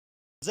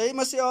जय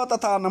मसिह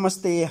तथा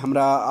नमस्ते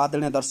हाम्रा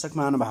आदरणीय दर्शक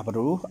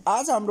महानुभावहरू।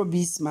 आज हाम्रो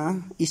बीचमा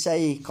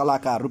इसाई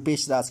कलाकार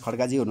रुपेश राज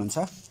खड्काजी हुनुहुन्छ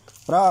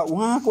र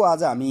उहाँको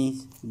आज हामी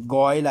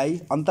गएलाई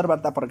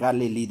अन्तर्वार्ता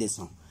प्रकारले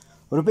लिँदैछौँ।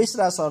 रुपेश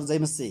राज सर, जय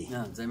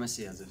मसिह। जय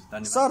मसिह हजुर,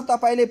 धन्यवाद। सर,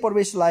 तपाईले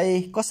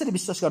प्रवेशलाई कसरी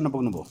विश्वास गर्न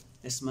पुग्नुभयो?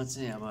 यसमा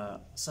चाहिँ अब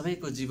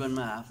सबैको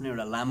जीवनमा आफ्नो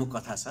एउटा लामो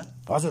कथा छ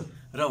हजुर,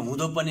 र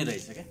हुँदो पनि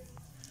रहेछ के।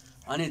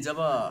 अनि जब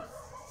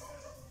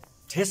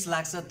ठेस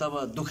लाग्छ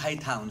तब दुखाइ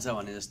थाहा हुन्छ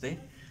भने जस्तै,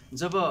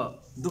 जब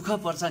दुःख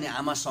पर्छ अनि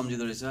आमा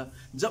सम्झिँदो रहेछ,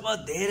 जब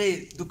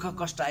धेरै दुःख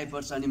कष्ट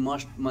आइपर्छ अनि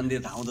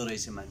मन्दिर धाउँदो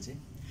रहेछ मान्छे।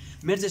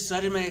 मेरो चाहिँ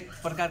शरीरमा एक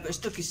प्रकारको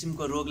यस्तो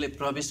किसिमको रोगले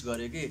प्रवेश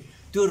गर्यो कि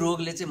त्यो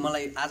रोगले चाहिँ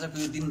मलाई आजको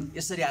यो दिन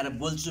यसरी आएर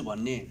बोल्छु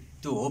भन्ने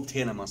त्यो होप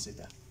थिएन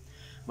मसित।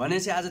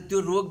 भनेपछि आज त्यो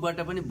रोगबाट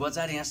पनि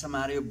बचाएर यहाँसम्म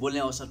आएर यो बोल्ने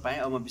अवसर पाएँ।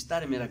 अब म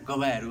बिस्तारै मेरा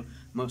गवाईहरू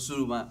म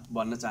सुरुमा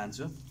भन्न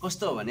चाहन्छु।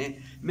 कस्तो हो भने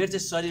मेरो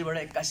चाहिँ शरीरबाट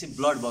एक्कासी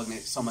ब्लड बग्ने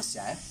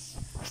समस्या आयो।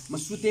 म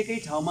सुतेकै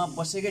ठाउँमा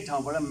बसेकै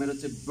ठाउँबाट मेरो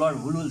चाहिँ ब्लड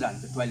हुलहुल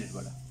जान्थ्यो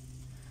टोयलेटबाट।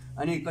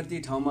 अनि कति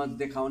ठाउँमा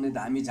देखाउने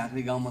धामी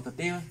झाँक्री गाउँमा त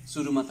त्यही हो।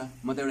 सुरुमा त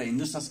म त एउटा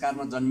हिन्दू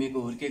संस्कारमा जन्मिएको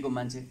हुर्केको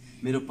मान्छे,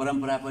 मेरो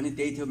परम्परा पनि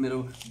त्यही थियो, मेरो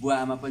बुवा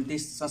आमा पनि त्यही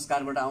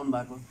संस्कारबाट आउनु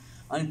भएको।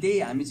 अनि त्यही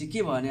हामी चाहिँ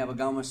के भयो भने अब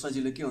गाउँमा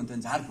सजिलो के हुन्थ्यो,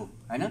 झारफुक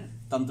होइन,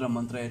 तन्त्र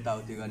मन्त्र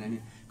यताउति गर्ने। अनि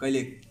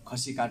कहिले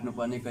खसी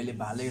काट्नुपर्ने, कहिले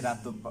भाले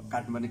रातो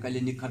काट्नुपर्ने, कहिले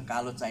निखर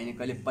कालो चाहिने,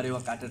 कहिले परेवा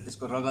काटेर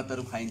त्यसको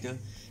रगतहरू खुवाइन्थ्यो,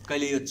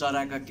 कहिले यो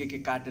चराका के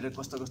काटेर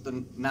कस्तो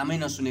कस्तो नामै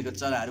नसुनेको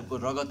चराहरूको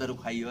रगतहरू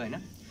खुवाइयो होइन,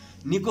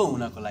 निको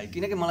हुनको लागि।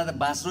 किनकि मलाई त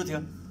बाँच्नु थियो।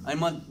 अनि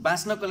म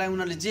बाँच्नको लागि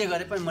उनीहरूले जे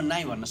गरे पनि म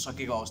नाइ भन्न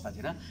सकेको अवस्था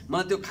थिएन।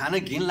 मलाई त्यो खान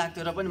घिन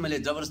लाग्थ्यो र पनि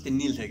मैले जबरजस्ती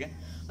निल्थेँ क्या।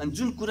 अनि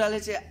जुन कुराले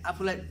चाहिँ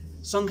आफूलाई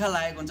शङ्का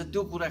लागेको हुन्छ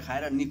त्यो कुरा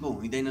खाएर निको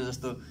हुँदैन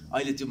जस्तो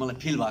अहिले चाहिँ मलाई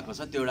फिल भएको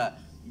छ। त्यो एउटा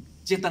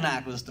चेतना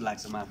आएको जस्तो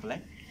लाग्छ म आफूलाई।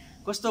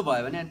 कस्तो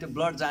भयो भने अनि त्यो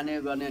ब्लड जाने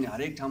गर्ने, अनि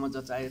हरेक ठाउँमा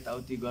जचाए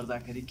यताउति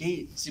गर्दाखेरि केही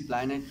सिप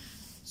लागेन।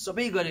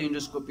 सबै गऱ्यो,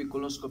 इन्डोस्कोपी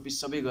कोलोस्कोपी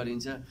सबै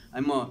गरिन्छ।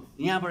 अनि म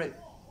यहाँबाट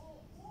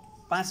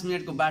 5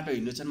 मिनटको बाटो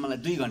हिँड्नु चाहिँ मलाई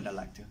 2 घन्टा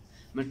लाग्थ्यो।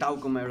 मेरो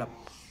टाउकोमा एउटा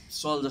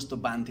सल जस्तो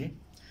बान्थेँ,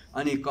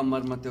 अनि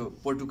कम्मरमा त्यो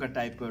पटुका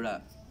टाइपको एउटा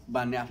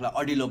बान्ने आफूलाई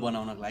अडिलो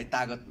बनाउनको लागि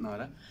तागत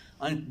नभएर।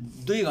 अनि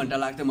 2 घन्टा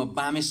लाग्थ्यो, म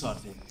बामै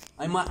सर्थेँ।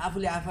 अनि म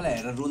आफूलाई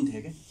हेरेर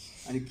रुन्थेँ क्या।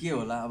 अनि के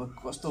होला, अब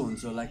कस्तो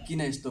हुन्छ होला,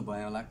 किन यस्तो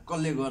भयो होला,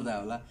 कसले गर्दा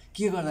होला,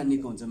 के गर्दा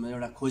निको हुन्छ, म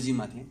एउटा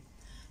खोजीमा थिएँ।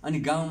 अनि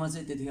गाउँमा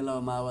चाहिँ त्यतिखेर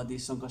माओवादी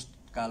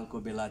सङ्कटकालको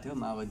बेला थियो,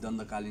 माओवादी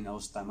द्वन्द्वकालीन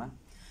अवस्थामा।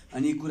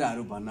 अनि यी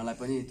कुराहरू भन्नलाई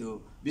पनि त्यो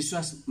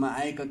विश्वासमा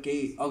आएका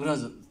केही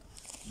अग्रज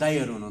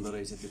दाइहरू हुनुहुँदो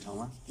रहेछ त्यो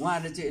ठाउँमा।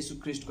 उहाँहरूले चाहिँ यसु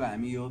ख्रिस्टको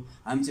हामी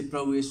चाहिँ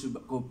प्रभु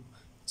येशूको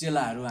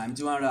चेलाहरू, हामी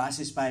चाहिँ उहाँबाट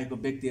आशिष पाएको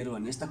व्यक्तिहरू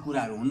भन्ने यस्ता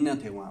कुराहरू हुन्न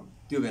थियो उहाँ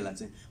त्यो बेला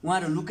चाहिँ।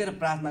 उहाँहरू लुकेर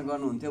प्रार्थना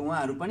गर्नुहुन्थ्यो।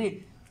 उहाँहरू पनि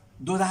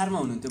दोधारमा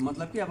हुनुहुन्थ्यो,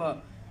 मतलब कि अब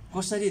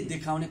कसरी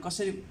देखाउने,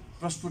 कसरी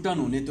प्रस्फुटन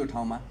हुने त्यो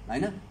ठाउँमा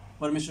होइन,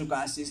 परमेश्वरको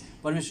आशिष,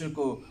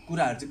 परमेश्वरको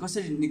कुराहरू चाहिँ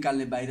कसरी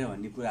निकाल्ने बाहिर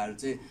भन्ने कुराहरू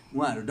चाहिँ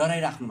उहाँहरू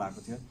डराइराख्नु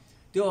भएको थियो।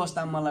 त्यो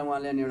अवस्थामा मलाई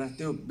उहाँले अनि एउटा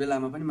त्यो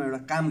बेलामा पनि म एउटा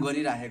काम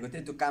गरिराखेको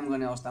थिएँ। त्यो काम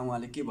गर्ने अवस्थामा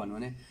उहाँले के भन्नु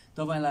भने,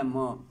 तपाईँलाई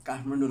म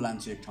काठमाडौँ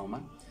लान्छु एक ठाउँमा।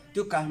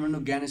 त्यो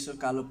काठमाडौँ ज्ञानेश्वर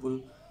कालो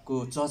पुलको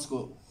चर्चको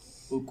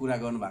कुरा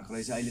गर्नुभएको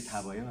रहेछ, अहिले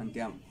थाहा भयो। अनि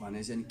त्यहाँ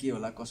भनेपछि अनि के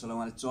होला कसो होला,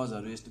 उहाँले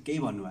चर्चहरू यस्तो केही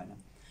भन्नु भएन।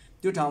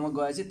 त्यो ठाउँमा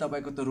गए चाहिँ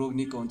तपाईँको त रोग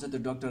निको हुन्छ,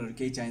 त्यो डक्टरहरू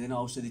केही चाहिँदैन,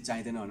 औषधि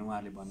चाहिँदैन भनेर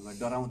उहाँहरूले भन्नुभयो।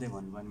 डराउँदै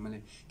भन्नुभयो। अनि मैले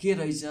के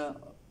रहेछ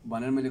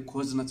भनेर मैले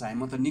खोज्न चाहेँ,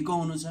 म त निको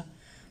हुनु छ।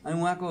 अनि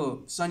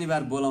उहाँको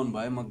शनिबार बोलाउनु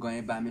भयो, म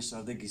गएँ, बामे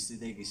सर्दै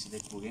घिसिँदै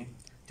पुगेँ।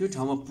 त्यो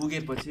ठाउँमा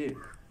पुगेपछि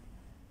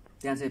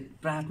त्यहाँ चाहिँ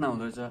प्रार्थना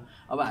हुँदो रहेछ।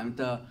 अब हामी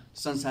त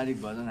संसारिक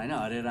भजन होइन,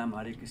 हरे राम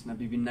हरे कृष्ण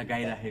विभिन्न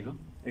गाइराखेको,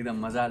 एकदम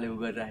मजाले उ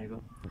गरिराखेको।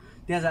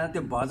 त्यहाँ जाँदा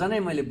त्यो भजनै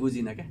मैले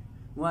बुझिनँ क्या।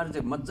 उहाँहरू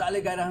चाहिँ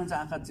मजाले गाइराख्नुहुन्छ,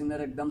 आँखा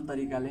चिम्लेर एकदम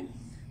तरिकाले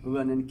उ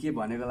गर्ने। अनि के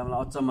भनेकोलाई मलाई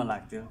अचम्म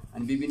लाग्थ्यो।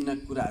 अनि विभिन्न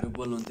कुराहरू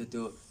बोल्नुहुन्थ्यो,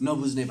 त्यो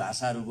नबुझ्ने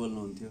भाषाहरू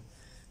बोल्नुहुन्थ्यो।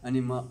 अनि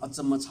म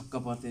अचम्म छक्क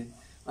पर्थेँ।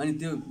 अनि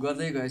त्यो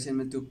गर्दै गएपछि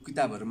म त्यो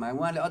किताबहरूमा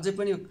उहाँले अझै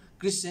पनि यो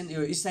क्रिस्चियन,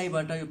 यो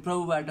इसाईबाट, यो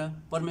प्रभुबाट,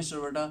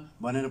 परमेश्वरबाट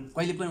भनेर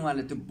कहिले पनि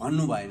उहाँले त्यो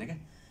भन्नु भएन क्या।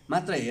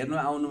 मात्र हेर्नु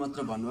आउनु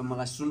मात्र भन्नुभयो,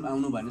 मलाई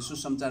आउनु भएन,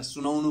 सुसमाचार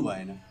सुनाउनु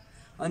भएन।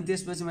 अनि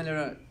त्यसपछि मैले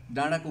एउटा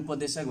डाँडाको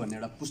उपदेशक भन्ने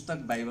एउटा पुस्तक,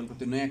 बाइबलको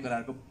त्यो नयाँ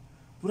करारको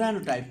पुरानो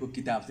टाइपको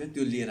किताब थियो,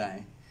 त्यो लिएर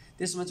आएँ।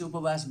 त्यसमा चाहिँ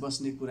उपवास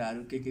बस्ने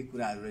कुराहरू के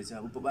कुराहरू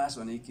रहेछ। उपवास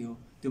भने के हो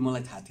त्यो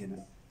मलाई थाहा थिएन।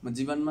 म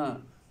जीवनमा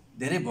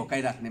धेरै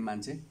भोकाइराख्ने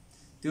मान्छे।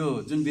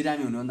 त्यो जुन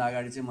बिरामी हुनुभन्दा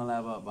अगाडि चाहिँ मलाई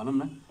अब भनौँ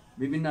न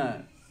विभिन्न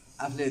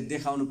आफूले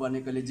देखाउनु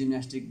पर्ने, कहिले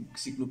जिम्नास्टिक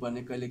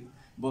सिक्नुपर्ने, कहिले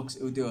बक्स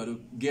त्योहरू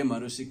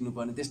गेमहरू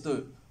सिक्नुपर्ने, त्यस्तो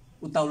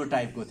उताउलो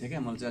टाइपको थिएँ क्या।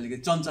 मैले चाहिँ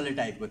अलिकति चञ्चले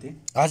टाइपको थिएँ।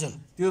 हजुर,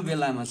 त्यो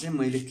बेलामा चाहिँ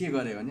मैले के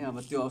गरेँ भने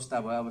अब त्यो अवस्था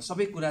भयो, अब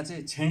सबै कुरा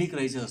चाहिँ क्षणिक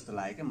रहेछ जस्तो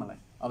लाग्यो क्या मलाई।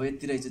 अब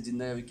यति रहेछ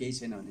जिन्दगी, अब केही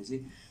छैन भने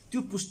चाहिँ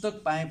त्यो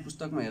पुस्तक पाएँ।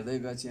 पुस्तकमा हेर्दै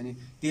गएपछि अनि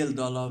तेल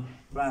दल,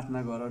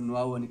 प्रार्थना गर,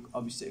 नुहाऊ, अनि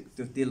अभिषेक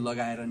त्यो तेल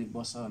लगाएर अनि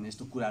बस भन्ने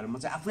यस्तो कुराहरू म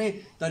चाहिँ आफ्नै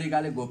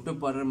तरिकाले घोप्टो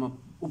परेर म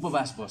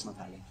उपवास बस्न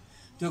थालेँ।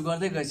 त्यो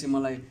गर्दै गएपछि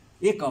मलाई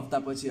 1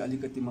 हप्तापछि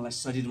अलिकति मलाई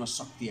शरीरमा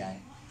शक्ति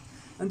आयो।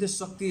 अनि त्यो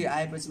शक्ति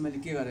आएपछि मैले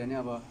के गरेँ भने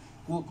अब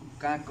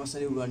कहाँ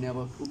कसरी उ गर्ने, अब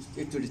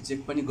एकचोटि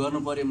चेक पनि गर्नु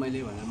पऱ्यो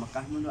मैले भनेर म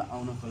काठमाडौँ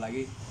आउनको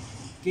लागि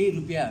केही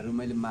रुपियाँहरू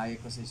मैले मागेँ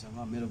कसैसँग।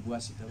 मेरो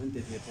बुवासित पनि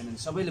त्यतिखेर थिएन।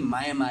 सबैले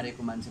माया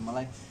मारेको मान्छे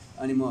मलाई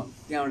अनि म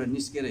त्यहाँबाट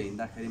निस्केर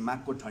हिँड्दाखेरि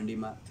माघको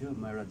ठन्डीमा थियो,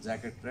 म एउटा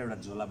ज्याकेट र एउटा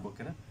झोला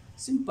बोकेर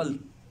सिम्पल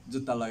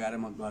जुत्ता लगाएर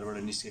म घरबाट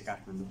निस्केँ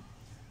काठमाडौँ।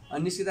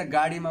 अनि निस्किँदा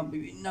गाडीमा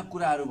विभिन्न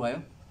कुराहरू भयो।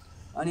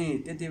 अनि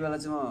त्यति बेला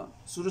चाहिँ म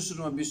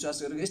सुरुमा विश्वास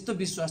गरेको, यस्तो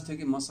विश्वास थियो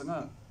कि मसँग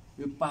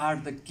यो पहाड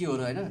त के हो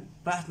र होइन,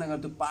 प्रार्थना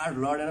गरेर त्यो पहाड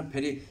लडेर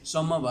फेरि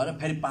सम्म भएर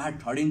फेरि पहाड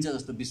ठडिन्छ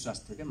जस्तो विश्वास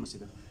थियो क्या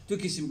मसित। त्यो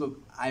किसिमको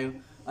आयो।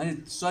 अनि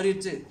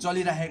शरीर चाहिँ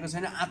चलिरहेको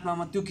छैन,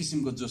 आत्मामा त्यो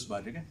किसिमको जोस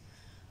भयो क्या।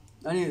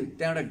 अनि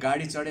त्यहाँबाट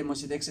गाडी चढेँ,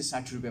 मसित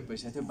 160 रुपियाँ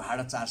पैसा थियो,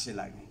 भाडा 400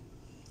 लाग्ने।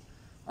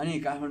 अनि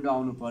काठमाडौँ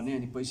आउनुपर्ने,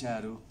 अनि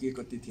पैसाहरू के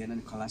कति थिएन।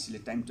 अनि खलासीले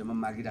टाइममा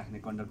मागिराख्ने,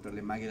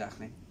 कन्डक्टरले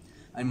मागिराख्ने।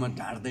 अनि म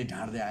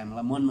ढाँड्दै आएँ।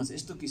 मलाई मनमा चाहिँ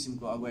यस्तो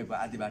किसिमको अगुवाई भयो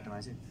आधी बाटोमा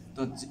चाहिँ, त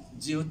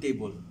जे हो त्यही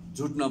बोल,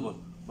 झुट नबोल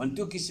भने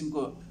त्यो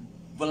किसिमको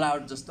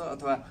बोलावट जस्तो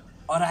अथवा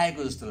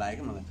अराएको जस्तो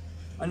लाग्यो क्या मलाई।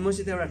 अनि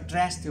मसित एउटा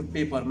ट्र्यास थियो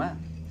पेपरमा,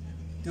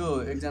 त्यो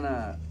एकजना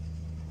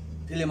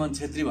फिलेमन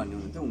छेत्री भन्ने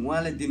हुनुहुन्थ्यो,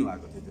 उहाँले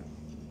दिनुभएको थियो त्यो।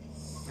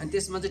 अनि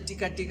त्यसमा चाहिँ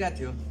टिका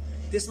थियो।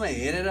 त्यसमा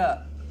हेरेर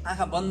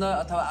आँखा बन्द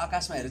अथवा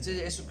आकाशमा हेरेर चाहिँ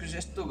यसो कृष्ण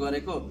यस्तो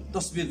गरेको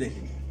तस्बिर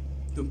देखिन्थ्यो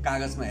त्यो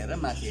कागजमा हेरेर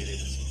माथि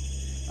हेरेपछि।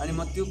 अनि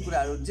म त्यो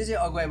कुराहरू जे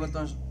अगुवाई भयो, त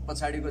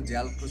पछाडिको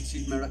झ्यालको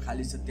सिटमा एउटा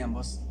खाली छ त्यहाँ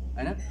बस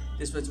होइन,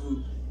 त्यसपछि ऊ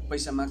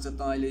पैसा माग्छ,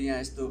 त अहिले यहाँ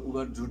यस्तो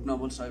उगर झुट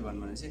नबोल सबै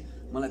भन्नु भने चाहिँ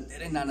मलाई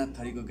धेरै नाना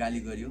थरीको गाली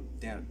गरियो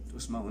त्यहाँ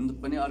उसमा। हुनु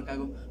पनि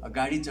अर्काको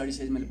गाडी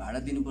चढिसकेपछि मैले भाडा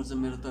दिनुपर्छ,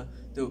 मेरो त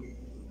त्यो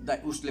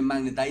उसले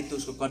माग्ने दायित्व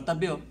उसको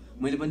कर्तव्य हो,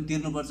 मैले पनि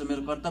तिर्नुपर्छ,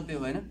 मेरो कर्तव्य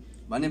हो होइन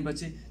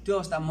भनेपछि त्यो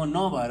अवस्था म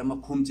नभएर म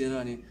खुम्चेर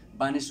अनि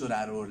बानेश्वर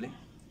आएर ओर्ले।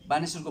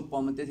 बानेश्वरको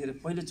पम्पमा त्यतिखेर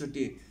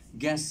पहिलोचोटि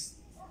ग्यास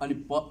अनि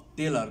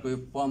तेलहरूको यो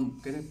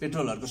पम्प के अरे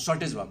पेट्रोलहरूको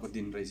सर्टेज भएको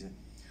दिन रहेछ।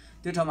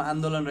 त्यो ठाउँमा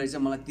आन्दोलन रहेछ,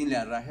 मलाई तिन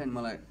ल्याएर राख्यो। अनि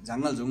मलाई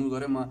झाङ्गल झुङ्गुल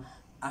गऱ्यो, म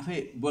आफै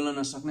बोल्न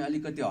नसक्ने,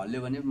 अलिकति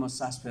हल्ल्यो भने म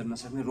सास फेर्न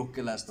नसक्ने,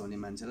 रोक्केला जस्तो हुने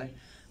मान्छेलाई।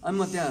 अनि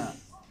म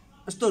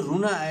त्यहाँ यस्तो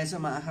रुन आएछ,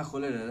 म आँखा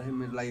खोलेर हेर्दाखेरि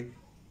मेरो लागि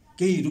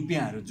केही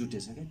रुपियाँहरू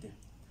जुटेछ क्या त्यहाँ।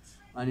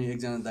 अनि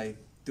एकजना दाइ,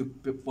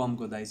 त्यो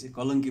पम्पको दाइ चाहिँ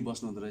कलङ्की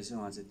बस्नु हुँदो रहेछ,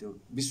 उहाँ चाहिँ त्यो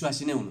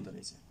विश्वासी नै हुनुहुँदो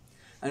रहेछ।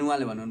 अनि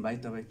उहाँले भन्नुभयो, भाइ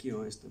तपाईँ के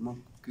हो यस्तो? म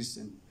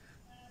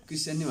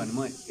क्रिस्चियन नि भने,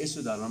 म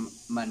यसु धर्म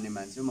मान्ने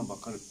मान्छे, म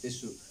भर्खर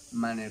यसु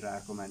मानेर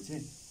आएको मान्छे,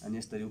 अनि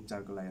यसरी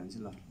उपचारको लागि हुन्छ,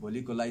 ल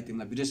भोलिको लागि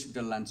तिमीलाई वीर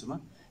हस्पिटल लान्छु म,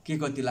 के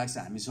कति लाग्छ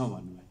हामी छौँ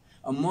भन्नुभयो।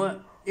 अब म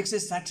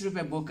 160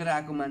 रुपियाँ बोकेर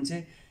आएको मान्छे,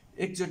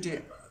 एकचोटि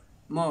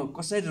म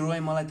कसरी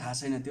रोएँ मलाई थाहा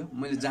छैन, त्यो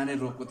मैले जानेर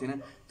रोएको थिइनँ।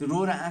 त्यो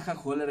रोएर आँखा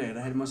खोलेर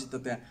हेर्दाखेरि मसित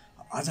त्यहाँ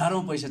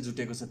हजारौँ पैसा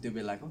जुटेको छ त्यो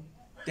बेलाको।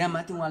 त्यहाँ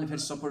माथि उहाँले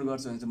फेरि सपोर्ट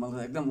गर्छ भने चाहिँ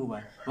मलाई एकदम उ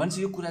भयो।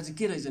 भनेपछि यो कुरा चाहिँ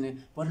के रहेछ भने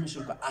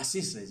परमेश्वरको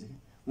आशिष रहेछ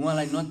कि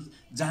उहाँलाई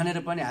नजानेर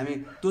पनि हामी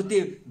तोते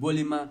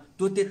बोलीमा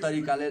तोते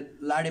तरिकाले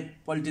लाडे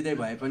पल्टिँदै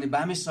भए पनि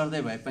बामे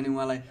सर्दै भए पनि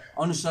उहाँलाई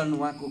अनुसरण,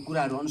 उहाँको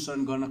कुराहरू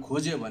अनुसरण गर्न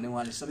खोज्यो भने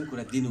उहाँले सबै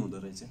कुरा दिनुहुँदो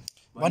रहेछ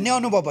भन्ने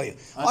अनुभव भयो।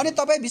 अनि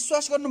तपाईँ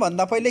विश्वास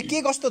गर्नुभन्दा पहिले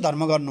के कस्तो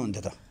धर्म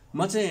गर्नुहुन्थ्यो त?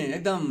 म चाहिँ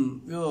एकदम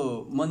यो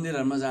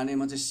मन्दिरहरूमा जाने,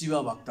 म चाहिँ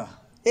शिव भक्त।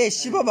 ए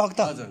शिव भक्त?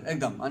 हजुर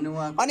एकदम। अनि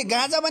उहाँ अनि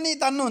गाँजा पनि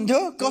तान्नुहुन्थ्यो?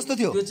 कस्तो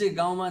थियो त्यो चाहिँ?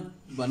 गाउँमा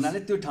भन्नाले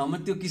त्यो ठाउँमा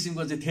त्यो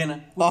किसिमको चाहिँ थिएन,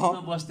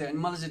 कुटीमा बस्थ्यो। अनि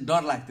मलाई चाहिँ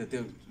डर लाग्थ्यो,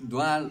 त्यो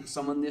धुवा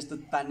सम्बन्धी यस्तो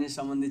तान्ने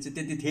सम्बन्धी चाहिँ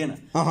त्यति थिएन।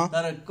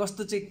 तर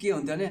कस्तो चाहिँ के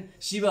हुन्थ्यो भने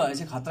शिव भए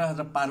चाहिँ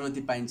खतरा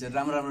पार्वती पाइन्छ,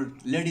 राम्रो राम्रो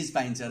लेडिज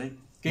पाइन्छ अरे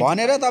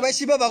भनेर तपाईँ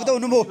शिव भक्त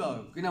हुनुभयो?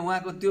 किन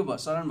उहाँको त्यो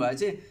शरण भए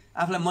चाहिँ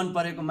आफूलाई मन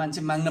परेको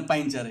मान्छे माग्न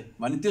पाइन्छ अरे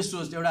भन्ने त्यो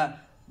सोच, एउटा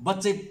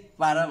बच्चै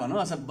पारा भनौँ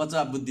अथवा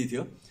बच्चा बुद्धि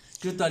थियो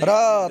त्यो।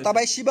 र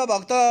तपाईँ शिव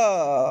भक्त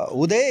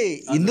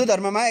हुँदै हिन्दू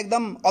धर्ममा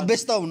एकदम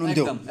अभ्यस्त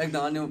हुनुहुन्थ्यो? एकदम।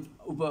 अनि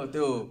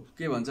त्यो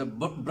के भन्छ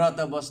व्रत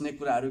बस्ने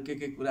कुराहरू के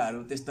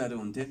कुराहरू त्यस्तोहरू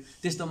हुन्थ्यो।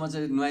 त्यस्तोमा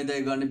चाहिँ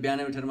नुहाइधुवाइ गर्ने,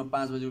 बिहानै उठेर म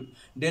 5 बजी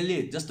डेली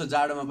जस्तो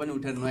जाडोमा पनि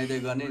उठेर नुहाइधुवाइ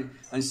गर्ने,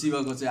 अनि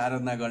शिवको चाहिँ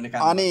आराधना गर्ने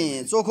काम,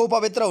 अनि चोखो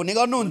पवित्र हुने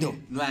गर्नुहुन्थ्यो।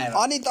 नुहाएर।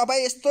 अनि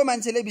तपाईँ यस्तो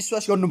मान्छेले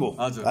विश्वास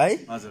गर्नुभयो है?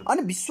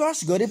 अनि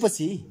विश्वास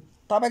गरेपछि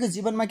तपाईँको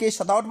जीवनमा केही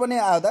सतावट पनि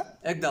आयो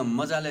त? एकदम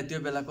मजाले। त्यो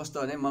बेला कस्तो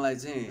भने मलाई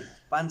चाहिँ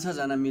 5-6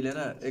 जना मिलेर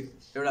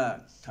एउटा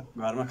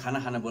घरमा खाना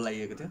खान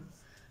बोलाइएको थियो।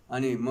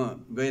 अनि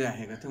म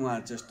गइराखेको थिएँ,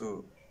 उहाँहरू चाहिँ यस्तो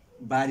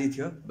बारी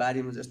थियो,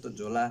 बारीमा चाहिँ यस्तो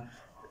झोला,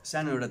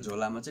 सानो एउटा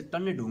झोलामा चाहिँ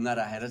टन्ने ढुङ्गा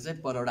राखेर चाहिँ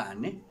परौडा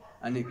हान्ने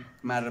अनि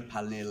मारेर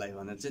फाल्ने यसलाई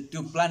भनेर चाहिँ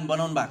त्यो प्लान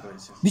बनाउनु भएको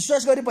रहेछ।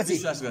 विश्वास गरेपछि?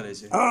 विश्वास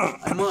गरेपछि।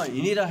 अनि म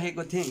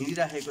हिँडिराखेको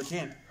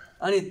थिएँ।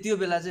 अनि त्यो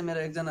बेला चाहिँ मेरो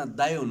एकजना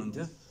दाइ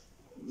हुनुहुन्थ्यो,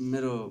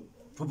 मेरो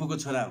फुपूको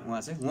छोरा।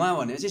 उहाँ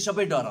भने चाहिँ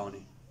सबै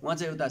डराउने। उहाँ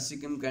चाहिँ उता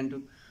सिक्किम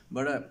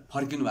गान्तोकबाट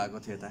फर्किनु भएको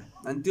थियो यता।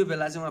 अनि त्यो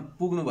बेला चाहिँ उहाँ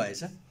पुग्नु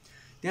भएछ।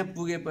 त्यहाँ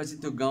पुगेपछि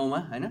त्यो गाउँमा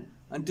होइन,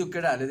 अनि त्यो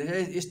केटाहरूले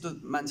देखे यस्तो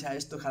मान्छे आयो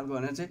यस्तो खालको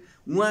भनेर चाहिँ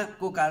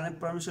उहाँको कारणले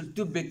परमेश्वर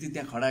त्यो व्यक्ति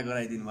त्यहाँ खडा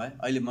गराइदिनु भयो।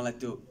 अहिले मलाई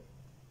त्यो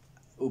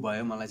ऊ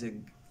भयो, मलाई चाहिँ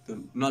त्यो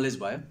नलेज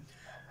भयो।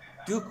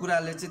 त्यो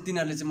कुराले चाहिँ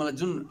तिनीहरूले चाहिँ मलाई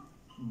जुन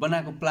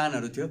बनाएको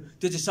प्लानहरू थियो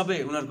त्यो चाहिँ सबै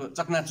उनीहरूको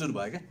चकनाचुर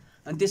भयो क्या।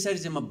 अनि त्यसरी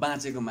चाहिँ म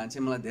बाँचेको मान्छे।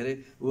 मलाई धेरै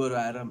उहरू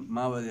आएर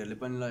माओवादीहरूले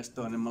पनि ल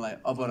यस्तो भने मलाई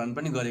अपहरण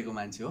पनि गरेको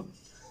मान्छे हो।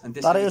 अनि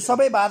तर यो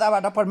सबै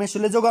बाधाबाट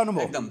परमेश्वरले जोगाउनु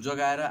भयो? एकदम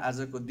जोगाएर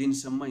आजको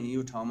दिनसम्म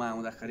यो ठाउँमा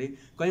आउँदाखेरि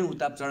कहीँ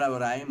उताप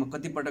चढावहरू आएँ, म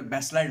कतिपटक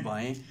ब्याकस्लाइड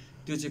भएँ।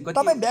 त्यो चाहिँ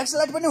तपाईँ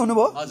ब्याकस्लाइड पनि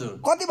हुनुभयो? हजुर।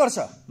 कति वर्ष?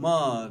 म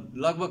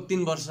लगभग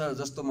 3 वर्ष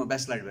जस्तो म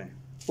ब्याकस्लाइड भएँ।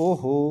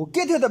 ओहो,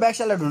 के थियो त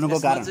ब्याकस्लाइड हुनुको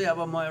कारण? चाहिँ अब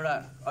म एउटा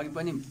अघि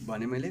पनि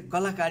भने मैले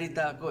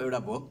कलाकारिताको एउटा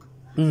भोक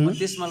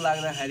त्यसमा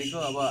लाग्दाखेरिको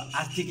अब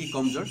आर्थिकै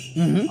कमजोर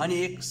अनि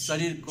एक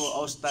शरीरको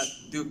अवस्था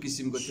त्यो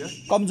किसिमको थियो,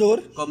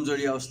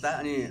 कमजोरी अवस्था।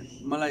 अनि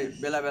मलाई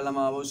बेला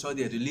बेलामा अब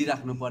औषधिहरू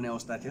लिइराख्नु पर्ने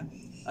अवस्था थियो।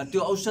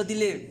 त्यो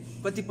औषधिले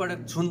कतिपटक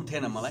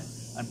छुन्थेन मलाई,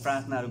 अनि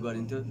प्रार्थनाहरू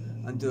गरिन्थ्यो,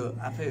 अनि त्यो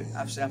आफै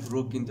आफ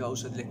रोकिन्थ्यो,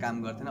 औषधिले काम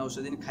गर्थेन,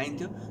 औषधि नि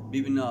खाइन्थ्यो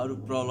विभिन्न अरू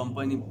प्रब्लम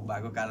पनि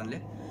भएको कारणले।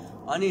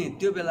 अनि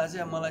त्यो बेला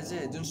चाहिँ मलाई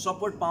चाहिँ जुन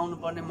सपोर्ट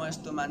पाउनुपर्ने म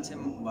यस्तो मान्छे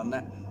भन्दा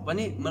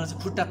पनि मलाई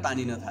चाहिँ खुट्टा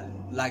तानिन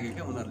लाग्यो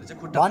क्या उनीहरूले चाहिँ।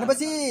 खुट्टा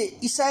भनेपछि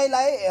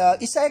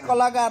इसाई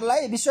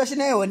कलाकारलाई विश्वासी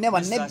नै हो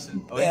भन्ने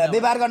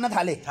व्यवहार गर्न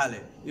थाले।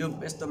 यो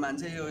यस्तो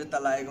मान्छे, यो यता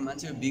लागेको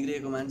मान्छे, यो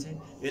बिग्रेको मान्छे,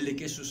 यसले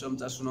के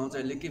सुसमाचार सुनाउँछ,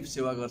 यसले के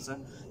सेवा गर्छ,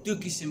 त्यो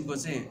किसिमको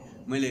चाहिँ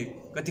मैले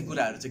कति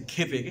कुराहरू चाहिँ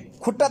खेपेँ कि।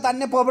 खुट्टा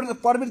तान्ने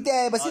प्रवृत्ति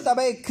आएपछि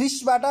तपाईँ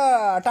ख्रिस्टबाट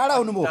टाढा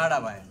हुनुभयो? टाढा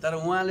भएँ, तर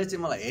उहाँले चाहिँ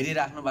मलाई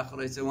हेरिराख्नु भएको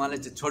रहेछ, उहाँले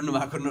चाहिँ छोड्नु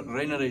भएको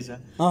रहेछ।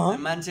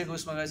 मान्छेको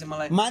उसमा गएपछि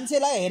मलाई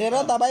मान्छेलाई हेरेर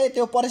तपाईँ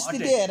त्यो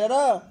परिस्थिति हेरेर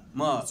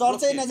म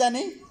चर्चै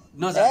नजाने,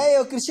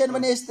 यो क्रिस्चियन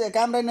पनि यस्तो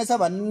काम रहेनछ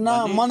भन्न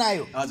मन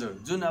आयो। हजुर,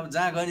 जुन अब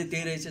जहाँ गयो नि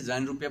त्यही रहेछ,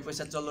 जहाँ रुपियाँ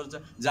पैसा चल्दो रहेछ,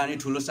 जाने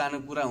ठुलो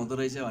सानो कुरा हुँदो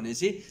रहेछ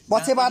भनेपछि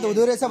पक्षपात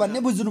हुँदो रहेछ भन्ने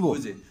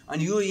बुझ्नुभयो।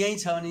 अनि यो यहीँ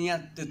छ अनि यहाँ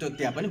त्यो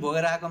त्यहाँ पनि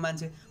भोगेर आएको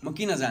मान्छे, म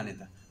किन जाने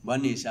त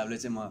भन्ने हिसाबले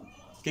चाहिँ म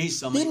केही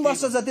समय 3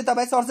 वर्ष जति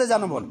तपाईँ चर्चै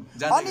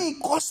जानुभयो। अनि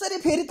कसरी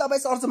फेरि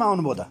तपाईँ चर्चमा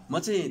आउनुभयो त? म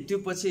चाहिँ त्यो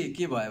पछि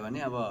के भयो भने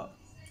अब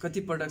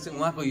कतिपटक चाहिँ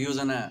उहाँको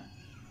योजना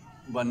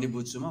भन्ने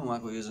बुझ्छु म,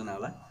 उहाँको योजना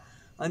होला।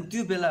 अनि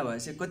त्यो बेला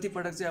भएपछि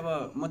कतिपटक चाहिँ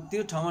अब म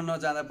त्यो ठाउँमा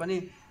नजाँदा पनि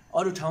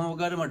अरू ठाउँमा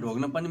गएर म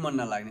ढोग्न पनि मन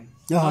नलाग्ने,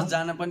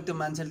 नजान पनि त्यो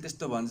मान्छेले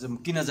त्यस्तो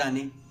भन्छ किन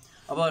जाने,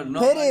 अब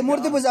फेरि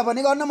मूर्ति पूजा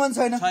पनि गर्न मन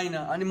छैन।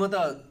 अनि म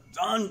त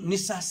झन्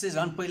निश्वास चाहिँ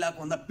झन् पहिलाको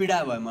भन्दा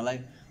पीडा भयो मलाई।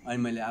 अनि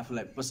मैले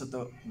आफूलाई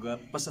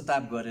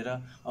पश्चाताप गरेर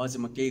अब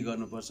चाहिँ म केही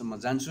गर्नुपर्छ, म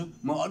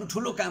जान्छु, म अरू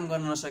ठुलो काम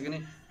गर्न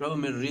नसकिने, प्रभु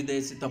मेरो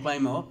हृदय चाहिँ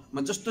तपाईँमा हो,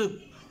 म जस्तो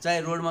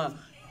चाहे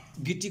रोडमा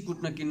गिटी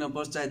कुट्न किन्न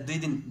परोस्, चाहे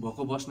 2 दिन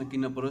भोको बस्न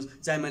किन्न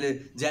परोस्, चाहे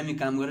मैले ज्यामी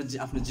काम गरेर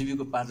आफ्नो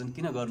जीविकोपार्जन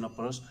किन गर्न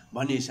परोस्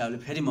भन्ने हिसाबले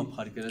फेरि म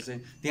फर्केर चाहिँ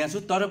त्यहाँ छु।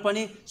 तर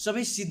पनि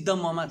सबै सिद्ध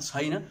ममा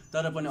छैन,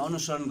 तर पनि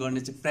अनुसरण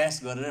गर्ने चाहिँ प्रयास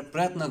गरेर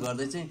प्रयत्न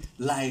गर्दै चाहिँ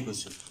लागेको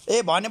छु।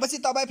 भनेपछि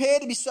तपाईँ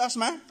फेरि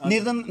विश्वासमा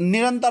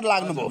निरन्तर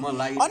लाग्नुभयो।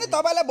 अनि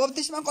तपाईँलाई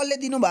बप्तिस्मा कसले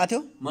दिनुभएको थियो?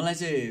 मलाई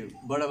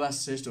चाहिँ बडबास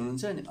श्रेष्ठ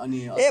हुनुहुन्छ नि, अनि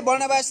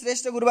बडबास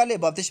श्रेष्ठ गुरुबाले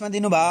बप्तिस्मा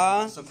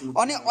दिनुभयो।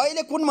 अनि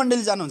अहिले कुन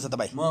मण्डली जानुहुन्छ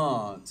तपाईँ?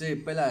 म चाहिँ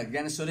पहिला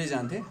ज्ञानेश्वरै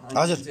जान्थेँ।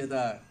 हजुर,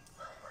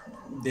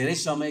 धेरै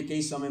समय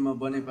केही समयमा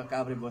बनेपा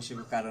काभ्रे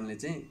बसेको कारणले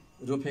चाहिँ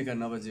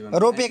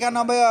रोपेका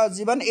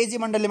नवजीवन एजी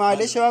मण्डलीमा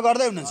अहिले सेवा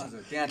गर्दै हुनुहुन्छ।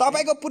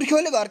 तपाईँको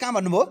पुर्ख्यौली घर कहाँ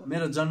भन्नुभयो?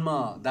 मेरो जन्म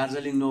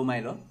दार्जिलिङ 9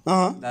 माइल हो,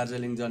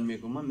 दार्जिलिङ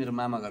जन्मेकोमा मेरो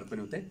मामा घर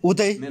पनि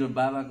उतै। मेरो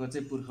बाबाको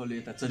चाहिँ पुर्खौली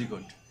यता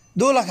चरीकोट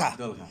दोलखा।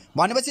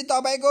 भनेपछि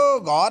तपाईँको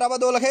घर अब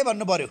दोलखै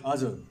भन्नु पर्यो।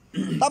 हजुर।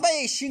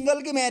 तपाईँ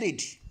सिङ्गल कि म्यारिड?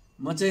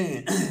 म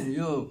चाहिँ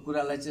यो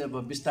कुरालाई चाहिँ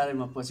अब बिस्तारै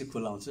म पछि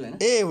खुलाउँछु हैन।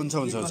 हुन्छ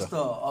कस्तो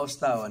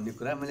अवस्था भन्ने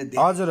कुरा मैले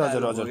हजुर।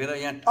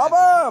 अब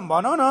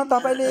भनौँ न,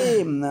 तपाईँले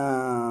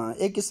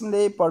एक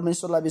किसिमले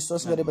परमेश्वरलाई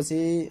विश्वास गरेपछि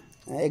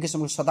एक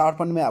किसिमको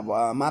सतार्पणमै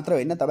मात्र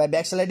होइन, तपाईँ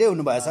ब्याकस्लाइडै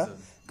हुनुभएछ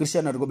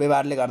क्रिस्चियनहरूको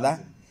व्यवहारले गर्दा।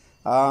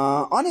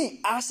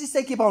 अनि आशिष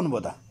चाहिँ के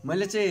पाउनुभयो त?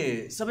 मैले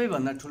चाहिँ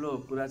सबैभन्दा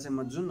ठुलो कुरा चाहिँ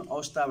म जुन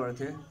अवस्थाबाट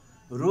थिएँ,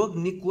 रोग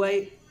निकुवाई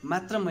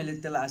मात्र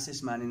मैले त्यसलाई आशिष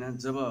मानिनँ।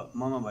 जब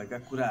ममा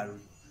भएका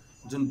कुराहरू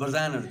जुन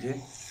वरदानहरू थिए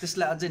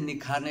त्यसलाई अझै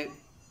निखार्ने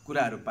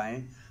कुराहरू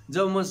पाएँ।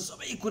 जब म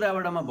सबै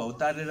कुराबाट म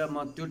भौतारेर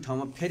म त्यो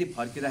ठाउँमा फेरि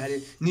फर्किँदाखेरि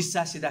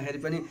निश्वासिँदाखेरि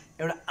पनि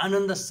एउटा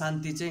आनन्द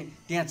शान्ति चाहिँ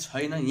त्यहाँ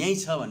छैन, यहीँ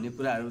छ भन्ने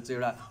कुराहरू चाहिँ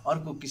एउटा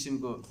अर्को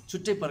किसिमको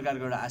छुट्टै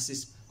प्रकारको एउटा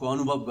आशिषको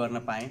अनुभव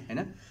गर्न पाएँ हैन।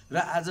 र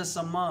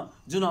आजसम्म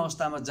जुन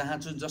अवस्थामा जहाँ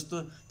छु,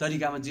 जस्तो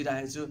तरिकामा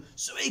जिरहेको छु,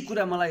 सबै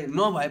कुरा मलाई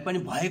नभए पनि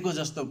भएको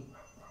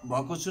जस्तो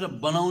भएको छु र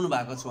बनाउनु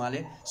भएको छु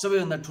उहाँले।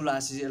 सबैभन्दा ठुलो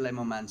आशिष यसलाई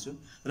म मान्छु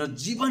र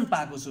जीवन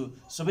पाएको छु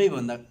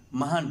सबैभन्दा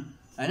महान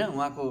हैन।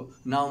 उहाँको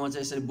नाउँमा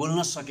चाहिँ यसरी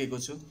बोल्न सकेको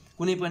छु।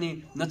 कुनै पनि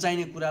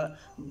नचाहिने कुरा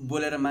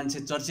बोलेर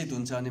मान्छे चर्चित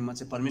हुन्छ अनि म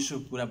चाहिँ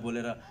परमेश्वरको कुरा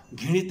बोलेर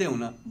घृणितै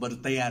हुन बरु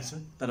तयार छु,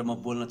 तर म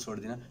बोल्न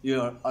छोड्दिनँ। यो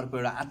अर्को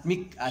एउटा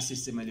आत्मिक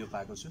आशिष चाहिँ मैले यो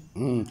पाएको छु।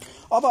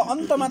 अब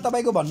अन्तमा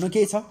तपाईँको भन्नु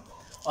के छ?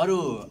 अरू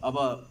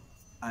अब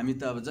हामी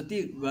त अब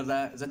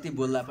जति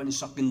बोल्दा पनि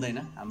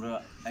सकिँदैन हाम्रो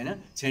हैन।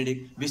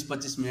 छेडिक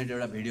 20-25 मिनट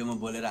एउटा भिडियोमा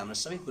बोलेर हाम्रो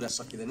सबै कुरा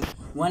सकिँदैन।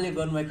 उहाँले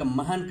गर्नुभएका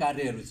महान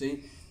कार्यहरू चाहिँ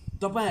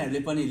तपाईहरूले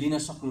पनि लिन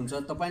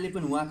सक्नुहुन्छ, तपाईले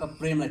पनि उहाँका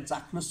प्रेमलाई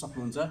चाख्न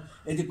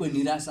सक्नुहुन्छ। यदि कोही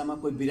निराशामा,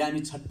 कोही बिरामी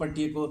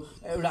छटपटिएको,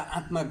 एउटा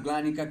आत्मा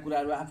ग्लानीका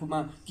कुराहरू आफूमा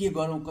के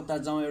गरौँ, कता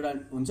जाउँ,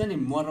 एउटा हुन्छ नि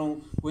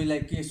मरौँ, कोहीलाई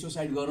के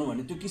सुसाइड गरौँ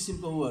भन्ने त्यो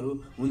किसिमको उहरू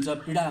हुन्छ,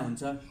 पीडा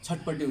हुन्छ,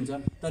 छटपटी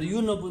हुन्छ। तर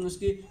यो नबुझ्नुहोस्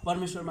कि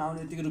परमेश्वरमा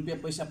आउने यतिको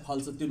रुपियाँ पैसा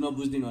फल्छ, त्यो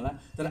नबुझ्दिनु होला।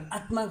 तर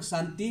आत्मा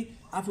शान्ति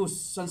आफू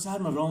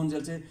संसारमा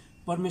रहन्जेल चाहिँ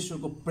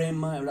परमेश्वरको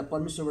प्रेममा एउटा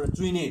परमेश्वरबाट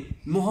चुइने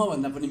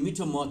मोहभन्दा पनि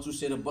मिठो मह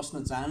चुसेर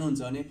बस्न चाहनुहुन्छ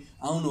भने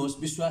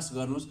आउनुहोस्, विश्वास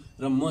गर्नुहोस्।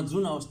 र म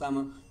जुन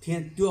अवस्थामा थिएँ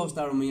त्यो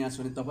अवस्थाबाट म यहाँ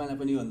छु भने तपाईँलाई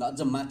पनि योभन्दा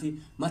अझ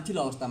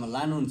माथिल्लो अवस्थामा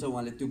लानुहुन्छ,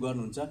 उहाँले त्यो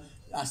गर्नुहुन्छ,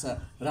 आशा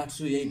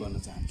राख्छु, यही भन्न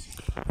चाहन्छु।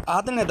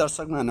 आदरणीय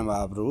दर्शक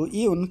महानुभावहरू,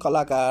 यी हुन्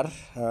कलाकार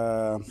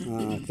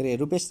के अरे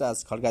रुपेश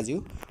राज खड्काज्यू।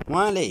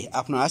 उहाँले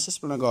आफ्नो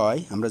आशिषपूर्ण गए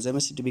हाम्रो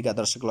जयमसी टिभीका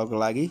दर्शकहरूको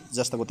लागि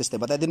जस्तोको त्यस्तै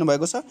बताइदिनु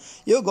भएको छ।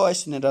 यो गए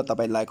सुनेर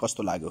तपाईँलाई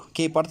कस्तो लाग्यो,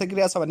 केही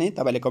प्रतिक्रिया छ भने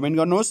तपाईँले कमेन्ट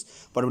गर्नुहोस्।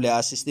 प्रभुले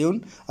आशिष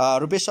दिउन्।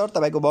 रुपेश सर,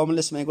 तपाईँको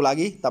बहुमूल्य समयको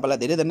लागि तपाईँलाई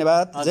धेरै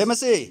धन्यवाद।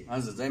 जयमसी।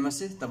 हजुर,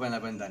 जयमसी, तपाईँलाई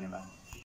पनि धन्यवाद।